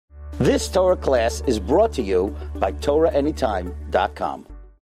This Torah class is brought to you by TorahAnytime.com.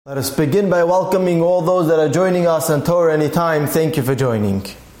 Let us begin by welcoming all those that are joining us on Torah Anytime. Thank you for joining.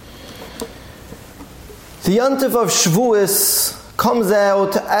 The Yontif of Shavuot comes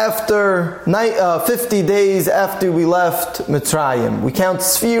out after 50 days after we left Mitzrayim. We count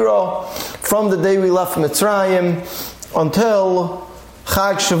Sfira from the day we left Mitzrayim until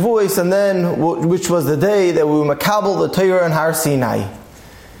Chag Shavuot, and then which was the day that we were makabel the Torah and Har Sinai.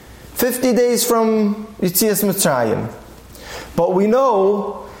 50 days from Yetzias Mitzrayim. But we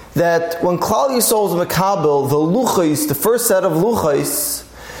know that when Klal Yisrael was makabel, the luchos, the first set of luchos,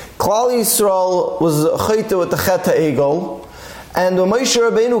 Klal Yisrael was chayte with the chet ha'egel, and when Moshe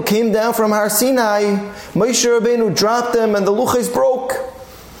Rabbeinu came down from Har Sinai, Moshe Rabbeinu dropped them and the luchos broke.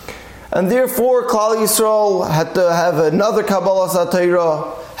 And therefore Klal Yisrael had to have another Kabbalah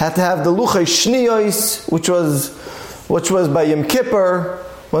Satayra, had to have the luchos shniyos, which was by Yom Kippur,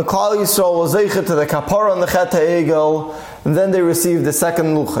 when Klal Yisrael was zeichet to the kapara and the chet ha'egel, and then they received the second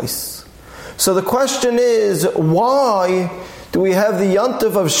luchos. So the question is, why do we have the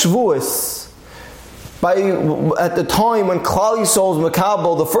Yontif of Shavuos at the time when Klal Yisrael was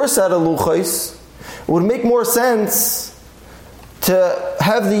makabel, the first set of luchos? It would make more sense to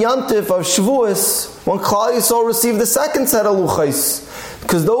have the Yontif of Shavuos when Klal Yisrael received the second set of luchos,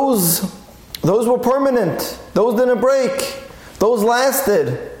 because those were permanent, those didn't break, those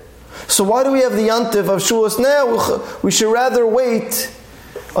lasted. So why do we have the Yontif of Shavuos now? We should rather wait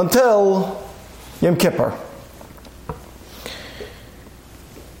until Yom Kippur.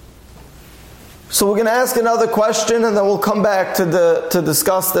 So we're going to ask another question, and then we'll come back to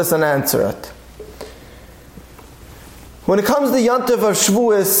discuss this and answer it. When it comes to Yontif of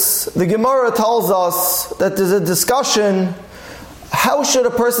Shavuos, the Gemara tells us that there's a discussion, how should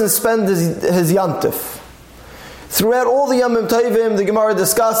a person spend his Yontif? Throughout all the Yomim Tovim, the Gemara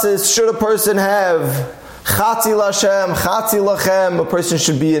discusses, should a person have Chatzi Lashem, Chatzi Lachem, a person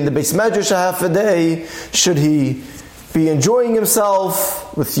should be in the Beis Medrash a half a day, should he be enjoying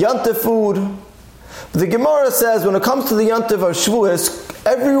himself with Yontif food? But the Gemara says, when it comes to the Yontif of Shavuos,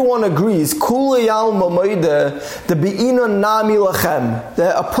 everyone agrees, Kulei Alma Moide, the Be'ina Nami Lachem,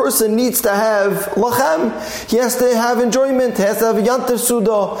 that a person needs to have Lachem, he has to have enjoyment, he has to have Yontif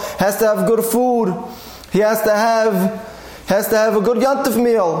Suda, has to have good food, he has to have a good Yontif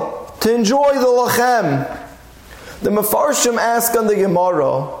meal to enjoy the Lachem. The Mefarshim ask on the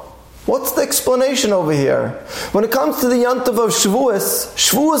Gemara, what's the explanation over here? When it comes to the Yontif of Shavuos,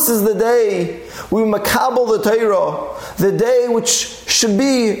 Shavuos is the day we makabel the Torah, the day which should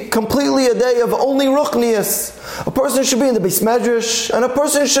be completely a day of only ruchnius. A person should be in the Beis Medrash, and a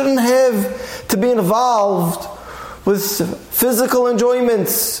person shouldn't have to be involved with physical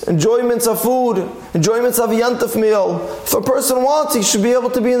enjoyments of food, enjoyments of a Yontif meal. If a person wants, he should be able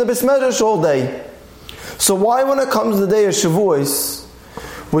to be in the Beis Medrash all day. So why, when it comes to the day of Shavuos,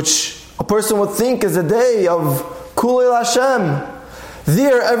 which a person would think is a day of Kulei Lashem,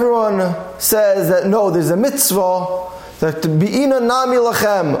 there everyone says that no, there's a mitzvah that Be'ina Nami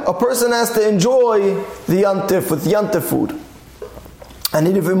Lachem, a person has to enjoy the Yontif with Yontif food. And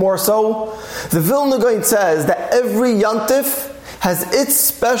even more so, the Vilna Gaon says that every Yontif has its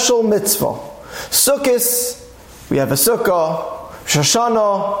special mitzvah. Sukkos, we have a sukkah.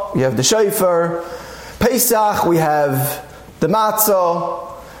 Shoshana, we have the shofar. Pesach, we have the matzah.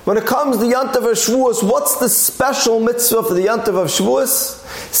 When it comes to Yontif of Shavuos, what's the special mitzvah for the Yontif of Shavuos?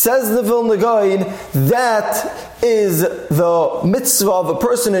 Says the Vilna Gaon, that is the mitzvah of a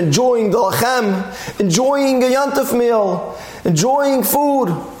person enjoying the lachem, enjoying a Yontif meal, enjoying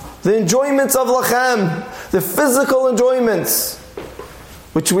food, the enjoyments of lachem, the physical enjoyments,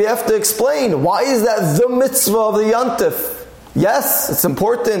 which we have to explain. Why is that the mitzvah of the Yontif? Yes, it's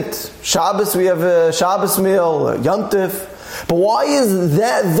important. Shabbos, we have a Shabbos meal, Yontif. But why is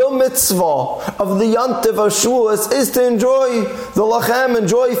that the mitzvah of the Yontif of Shavuos is to enjoy the lachem,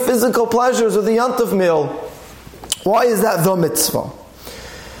 enjoy physical pleasures of the Yontif meal? Why is that the mitzvah?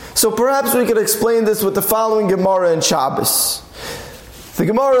 So perhaps we could explain this with the following Gemara in Shabbos. The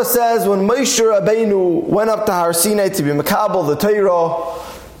Gemara says, when Moshe Rabbeinu went up to Har Sinai to be makabel the Torah,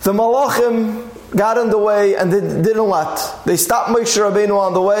 the Malachim got in the way and they didn't let. They stopped Moshe Rabbeinu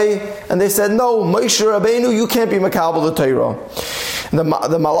on the way and they said, no, Moshe Rabbeinu, you can't be makabel the Torah.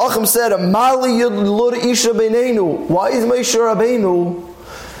 The Malachim said, Mali Yulur Isha Beinenu. Why is Moshe Rabbeinu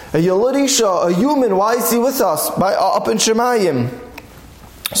a Yulur Isha, a human? Why is he with us up in Shemayim?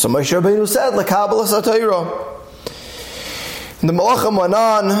 So Moshe Rabbeinu said, L'kabel HaTorah. And the Malachim went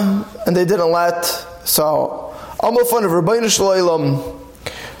on and they didn't let. So I'm a fan of Rabbeinu Shloilam.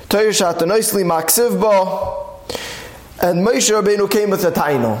 Torah Shatanoisli Maksivba, and Moshe Rabbeinu came with a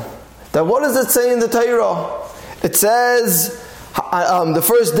taino. That what does it say in the Torah? It says, the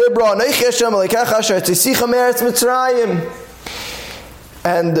first Dibra,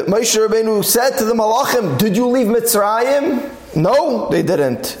 and Moshe Rabbeinu said to the Malachim, did you leave Mitzrayim? No, they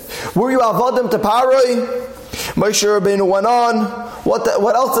didn't. Were you Avadim to Paroi? Moshe Rabbeinu went on. What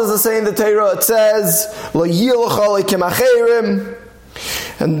else does it say in the Torah? It says,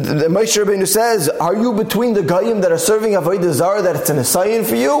 and Moshe Rabbeinu says, are you between the Goyim that are serving Avodah Zarah that it's an Esayin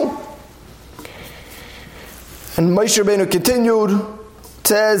for you? And Moshe Rabbeinu continued, it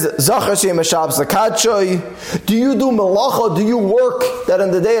says, do you do melacha, do you work that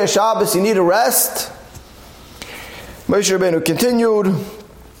on the day of Shabbos you need a rest? Moshe Rabbeinu continued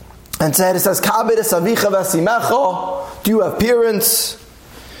and said, it says, do you have parents?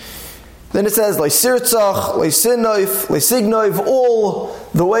 Then it says, leisirzach, leisinoif, leisignov, all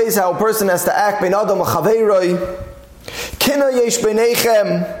the ways how a person has to act, ben adam l'chaveiroi, kina yesh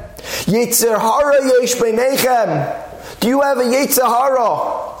beinechem, Yetzer hara yesh beinechem. Do you have a Yetzer hara?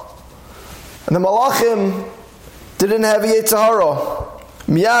 And the Malachim didn't have a Yetzer hara.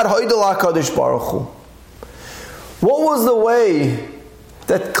 Miyad hoydel HaKadosh Baruch Hu. What was the way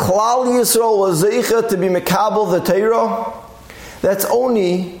that Klal Yisrael was zeicha to be mekabel the Torah? That's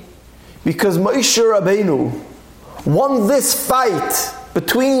only because Moshe Rabbeinu won this fight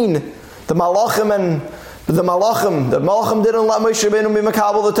between the Malachim and the Malachim. The Malachim didn't let Moshe Rabbeinu be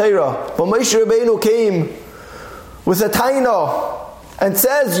mekabel the Torah. But Moshe Rabbeinu came with a taina and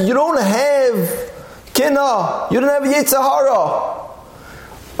says, you don't have kina, you don't have Yetzer hara.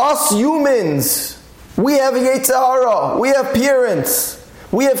 Us humans, we have a Yetzer hara. We have parents.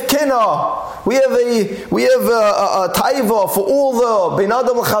 We have kina. We have a taiva for all the ben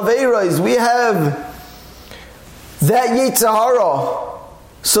adam l'chaveiros. We have that Yetzer hara.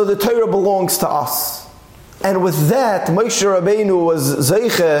 So the Torah belongs to us. And with that, Moshe Rabbeinu was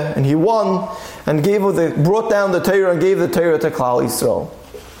zeiche, and he won, and brought down the Torah and gave the Torah to Klal Yisrael.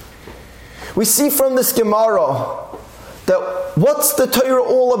 We see from this Gemara that what's the Torah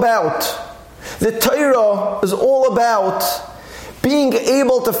all about? The Torah is all about being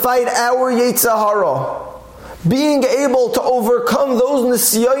able to fight our Yetzer hara, being able to overcome those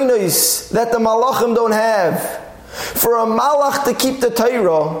nisyonos that the Malachim don't have. For a Malach to keep the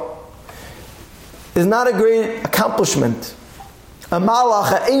Torah is not a great accomplishment. A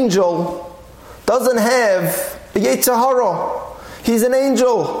Malach, an angel, doesn't have a Yetzer hara. He's an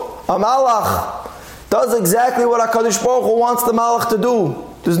angel. A Malach does exactly what HaKadosh Baruch Hu wants the Malach to do.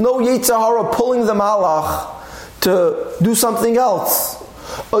 There's no Yetzer hara pulling the Malach to do something else.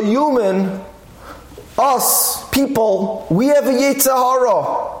 A human, us, people, we have a Yetzer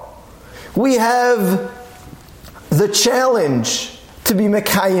hara. We have the challenge to be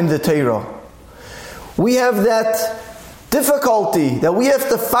Mekayim the Torah. We have that difficulty that we have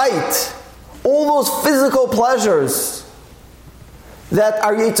to fight all those physical pleasures that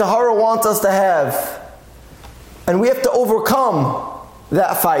our Yetzer hara wants us to have. And we have to overcome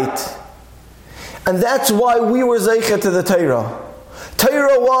that fight. And that's why we were zeicha to the Torah.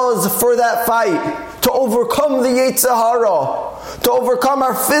 Torah was for that fight, to overcome the Yetzer hara, to overcome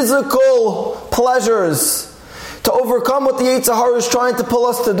our physical pleasures, to overcome what the Yetzer hara is trying to pull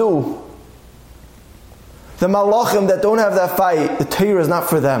us to do. The Malachim that don't have that fight, the Torah is not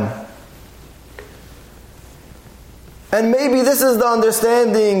for them. And maybe this is the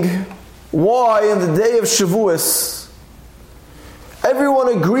understanding why in the day of Shavuot, everyone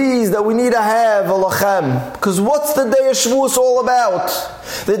agrees that we need to have a lachem. Because what's the day of Shavuot all about?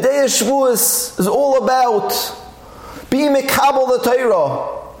 The day of Shavuot is all about being mekabel the Torah.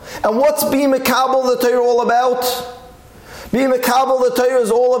 And what's being mekabel the Torah all about? Being mekabel the Torah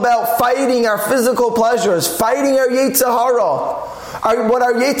is all about fighting our physical pleasures, fighting our Yetzer hara. What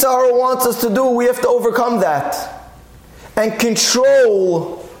our Yetzer hara wants us to do, we have to overcome that. And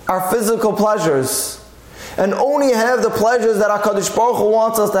control our physical pleasures. And only have the pleasures that HaKadosh Baruch Hu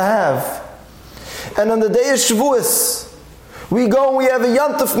wants us to have. And on the day of Shavuot, we go and we have a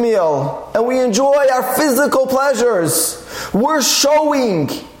Yontif meal. And we enjoy our physical pleasures. We're showing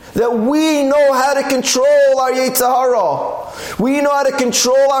that we know how to control our Yetzer hara. We know how to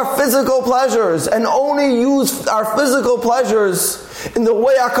control our physical pleasures and only use our physical pleasures in the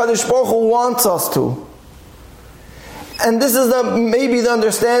way HaKadosh Baruch Hu wants us to. And this is maybe the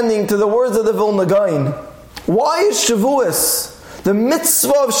understanding to the words of the Vilna Gaon. Why is Shavuot, the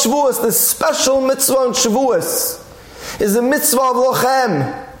mitzvah of Shavuot, the special mitzvah of Shavuot, is the mitzvah of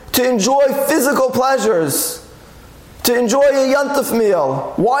lochem, to enjoy physical pleasures, to enjoy a Yontif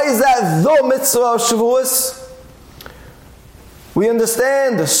meal? Why is that the mitzvah of Shavuot? We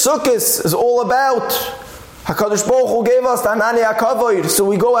understand the Sukkot is all about HaKadosh Baruch Hu gave us the Anani HaKavod, so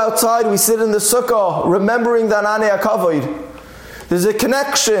we go outside, we sit in the sukkah, remembering the Anani HaKavod. There's a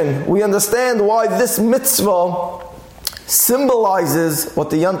connection. We understand why this mitzvah symbolizes what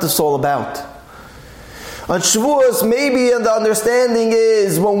the Yontif is all about. On Shavuos, maybe the understanding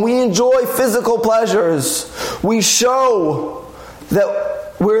is when we enjoy physical pleasures, we show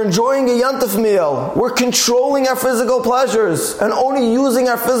that we're enjoying a Yontif meal. We're controlling our physical pleasures and only using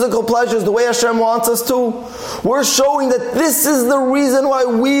our physical pleasures the way Hashem wants us to. We're showing that this is the reason why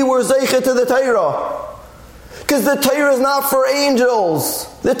we were Zeicha to the Torah. Because the Torah is not for angels.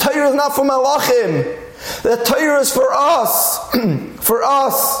 The Torah is not for Malachim. The Torah is for us. For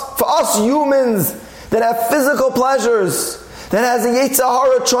us humans that have physical pleasures, that has a Yetzer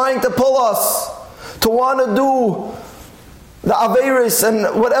Hara trying to pull us to want to do the Averis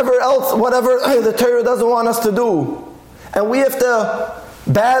and whatever the Torah doesn't want us to do. And we have to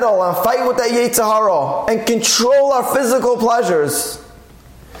battle and fight with that Yetzer Hara and control our physical pleasures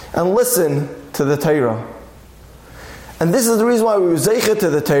and listen to the Torah. And this is the reason why we were Zeicha to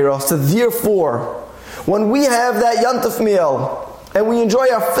the Torah. So therefore, when we have that Yontif meal and we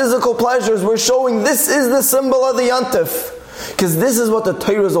enjoy our physical pleasures, we're showing this is the symbol of the Yontif. Because this is what the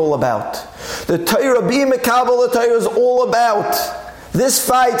Torah is all about. The Torah, being Mekabel, the Torah is all about this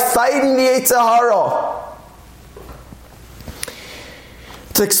fighting the Yetzer Hara.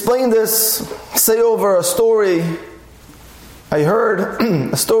 To explain this, say over a story I heard.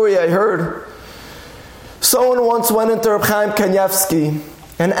 Someone once went into Reb Chaim Kanievsky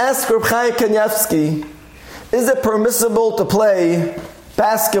and asked Reb Chaim Kanievsky, is it permissible to play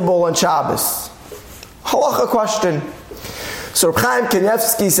basketball on Shabbos? Halacha question. So Reb Chaim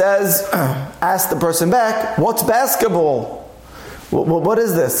Kanievsky says, ask the person back, what's basketball? What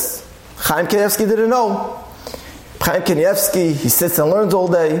is this? Chaim Kanievsky didn't know. Chaim Kanievsky, he sits and learns all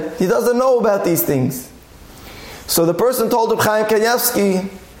day. He doesn't know about these things. So the person told Reb Chaim Kanievsky,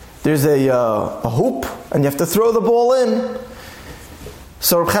 there's a hoop, and you have to throw the ball in.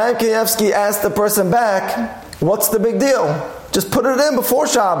 So Reb Chaim Kanievsky asked the person back, what's the big deal? Just put it in before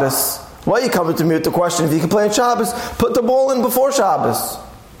Shabbos. Why are you coming to me with the question? If you can play on Shabbos, put the ball in before Shabbos.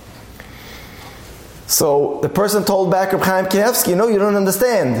 So the person told back Reb Chaim Kanievsky, no, you don't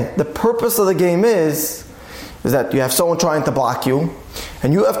understand. The purpose of the game is that you have someone trying to block you,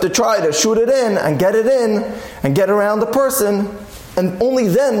 and you have to try to shoot it in and get around the person, and only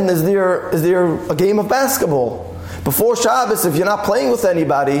then is there a game of basketball. Before Shabbos, if you're not playing with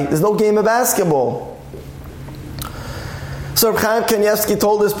anybody, there's no game of basketball. So Reb Chaim Kanievsky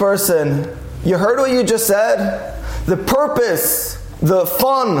told this person, you heard what you just said? The purpose, the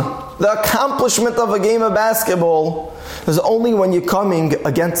fun, the accomplishment of a game of basketball is only when you're coming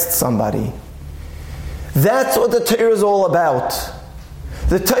against somebody. That's what the Torah is all about.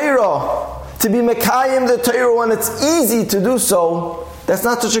 The Torah, to be Mekayim the Torah when it's easy to do so, that's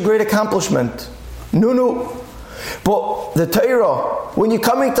not such a great accomplishment. No. But the Torah, when you're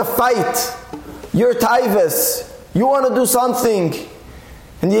coming to fight, you're Taivas, you want to do something,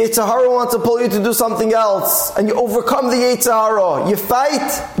 and the Yetzer Hara wants to pull you to do something else, and you overcome the Yetzer Hara, you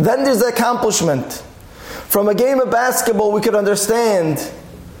fight, then there's the accomplishment. From a game of basketball, we could understand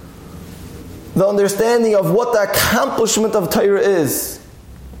the understanding of what the accomplishment of Torah is.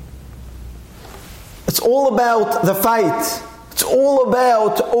 It's all about the fight. It's all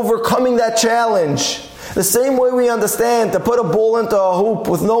about overcoming that challenge. The same way we understand to put a ball into a hoop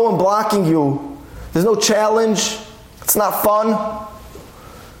with no one blocking you. There's no challenge. It's not fun.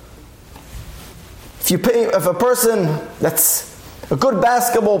 If a person that's a good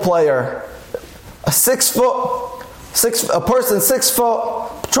basketball player, a 6 person 6 foot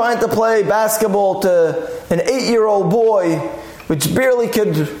trying to play basketball to an 8-year-old boy which barely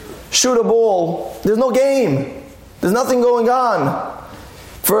could shoot a ball, there's no game. There's nothing going on.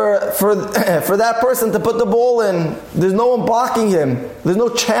 For that person to put the ball in, there's no one blocking him. There's no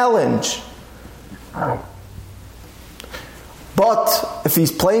challenge. But if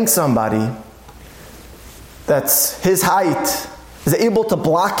he's playing somebody that's his height, is able to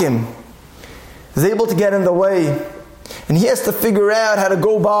block him, is able to get in the way, and he has to figure out how to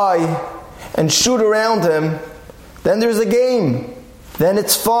go by and shoot around him, then there's a game. Then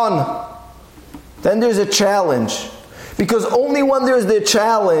it's fun. Then there's a challenge. Because only when there's the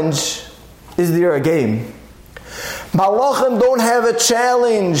challenge is there a game. Malachim don't have a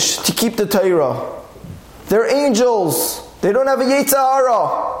challenge to keep the Torah. They're angels. They don't have a Yetzer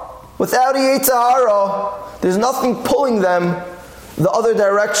Hara. Without a Yetzer Hara, there's nothing pulling them the other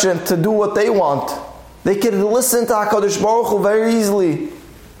direction to do what they want. They can listen to HaKadosh Baruch Hu very easily.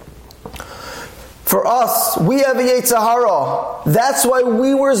 For us, we have a Yetzer Hara. That's why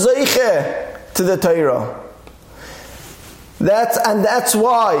we were Zeiche to the Torah. That's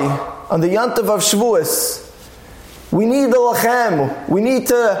why on the Yantav of Shavuos we need the lachem. We need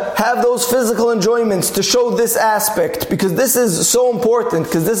to have those physical enjoyments to show this aspect, because this is so important,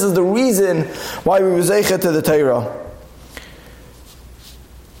 because this is the reason why we were zeicha to the Torah.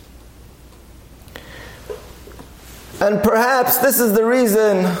 And perhaps this is the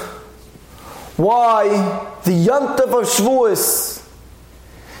reason why the Yantav of Shavuos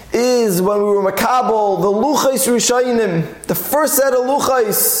is when we were makabel the luchais rishayim, the first set of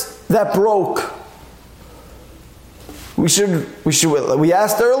luchais that broke. We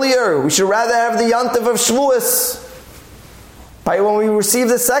asked earlier, we should rather have the Yantav of Shavuos by when we receive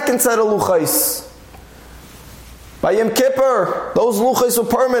the second set of luchais. By Yom Kippur, those luchais were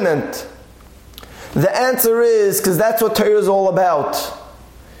permanent. The answer is because that's what Torah is all about.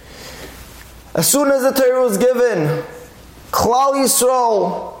 As soon as the Torah was given, Klal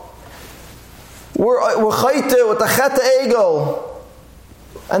Yisrael were chayte with the chet egel,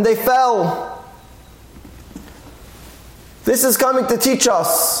 and they fell. This is coming to teach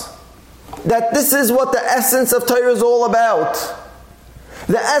us that this is what the essence of Torah is all about.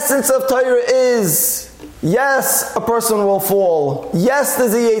 The essence of Torah is, yes, a person will fall. Yes,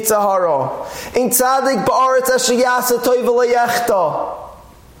 there's a Yetzer Hara. In tzaddik ba'aretz asher ya'aseh tov v'lo.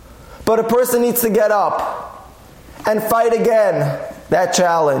 But a person needs to get up and fight again that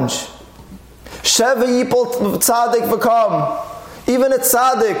challenge. Sheva yipol tzaddik v'kam. Even a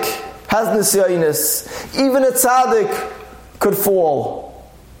tzaddik has nisyonis. Even a tzaddik could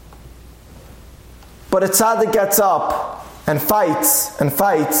fall. But a tzaddik gets up and fights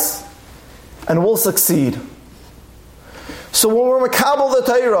and will succeed. So when we're makabel the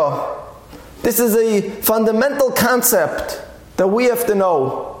Torah, this is a fundamental concept that we have to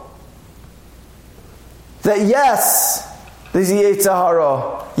know. That yes, there's a Yetzer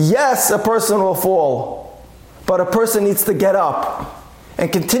Hara. Yes, a person will fall. But a person needs to get up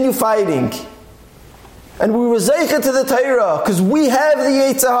and continue fighting. And we were zeicha to the Torah because we have the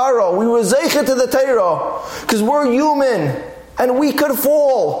Yetzer Hara. We were zeicha to the Torah because we're human and we could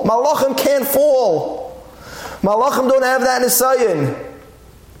fall. Malachim can't fall. Malachim don't have that nisayon.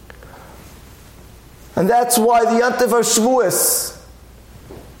 And that's why the Yantav of Shavuos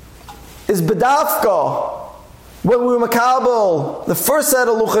is bedavka. When we were makabel, the first set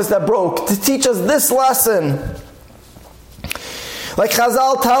of luchas that broke, to teach us this lesson. Like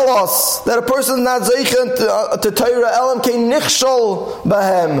Chazal tell us that a person is not zeicha to Torah elam kein nichshol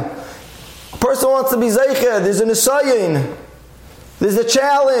bahem. A person wants to be zeicha. There's a nisayon. There's a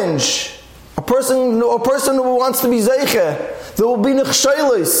challenge. A person who wants to be zeicha, there will be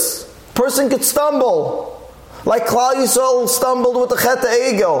nichsholis. A person could stumble, like Klal Yisrael stumbled with the chet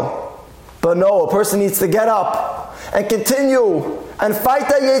egel. But no, a person needs to get up and continue and fight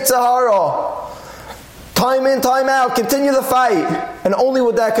that Yetzer Hara. Time in, time out, continue the fight. And only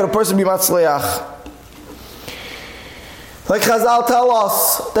with that could a person be matzliach. Like Chazal tell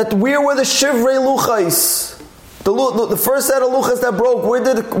us, that where were the shivrei luchais? The first set of luchais that broke,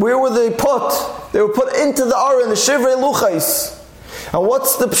 where were they put? They were put into the aron, the shivrei luchais. And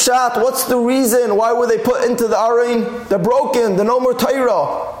what's the pshat? What's the reason? Why were they put into the aron? They're broken, they're no more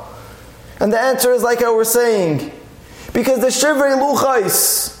Torah. And the answer is like I was saying, because the shivrei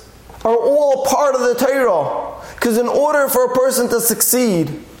luchais are all part of the Torah. Because in order for a person to succeed,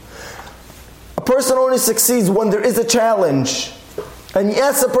 a person only succeeds when there is a challenge. And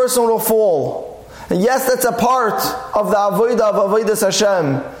yes, a person will fall. And yes, that's a part of the avodah of avodas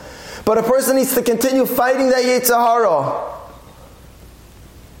Hashem. But a person needs to continue fighting that Yetzer Hara.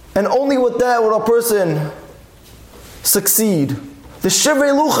 And only with that will a person succeed. The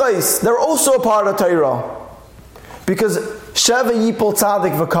shivrei luchais, they're also a part of Torah. Because Sheva yipol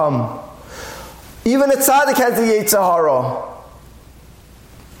tzaddik v'kam. Even a tzaddik has the Yetzer Hara.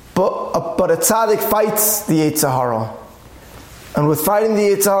 But a tzaddik fights the Yetzer Hara. And with fighting the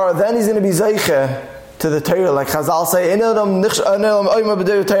Yetzer Hara, then he's going to be zeicha to the Torah. Like Chazal say,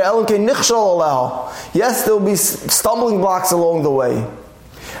 yes, there will be stumbling blocks along the way.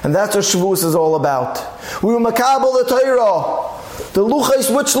 And that's what Shavuos is all about. We were makabel the Torah. The luchais,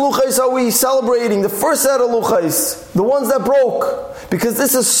 which luchais are we celebrating? The first set of luchais, the ones that broke. Because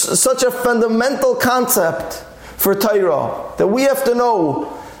this is such a fundamental concept for Torah, that we have to know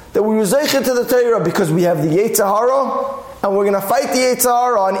that we were zeicha to the Torah because we have the Yetzer Hara, and we're going to fight the Yetzer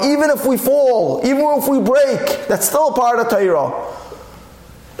Hara, and even if we fall, even if we break, that's still a part of Torah.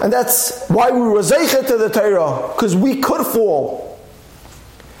 And that's why we were zeicha to the Torah, because we could fall.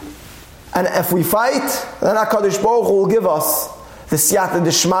 And if we fight, then HaKadosh Baruch Hu will give us the siyata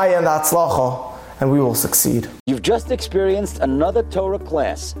d'shmaya and the atzlacha, and we will succeed. You've just experienced another Torah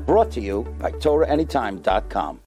class brought to you by TorahAnytime.com.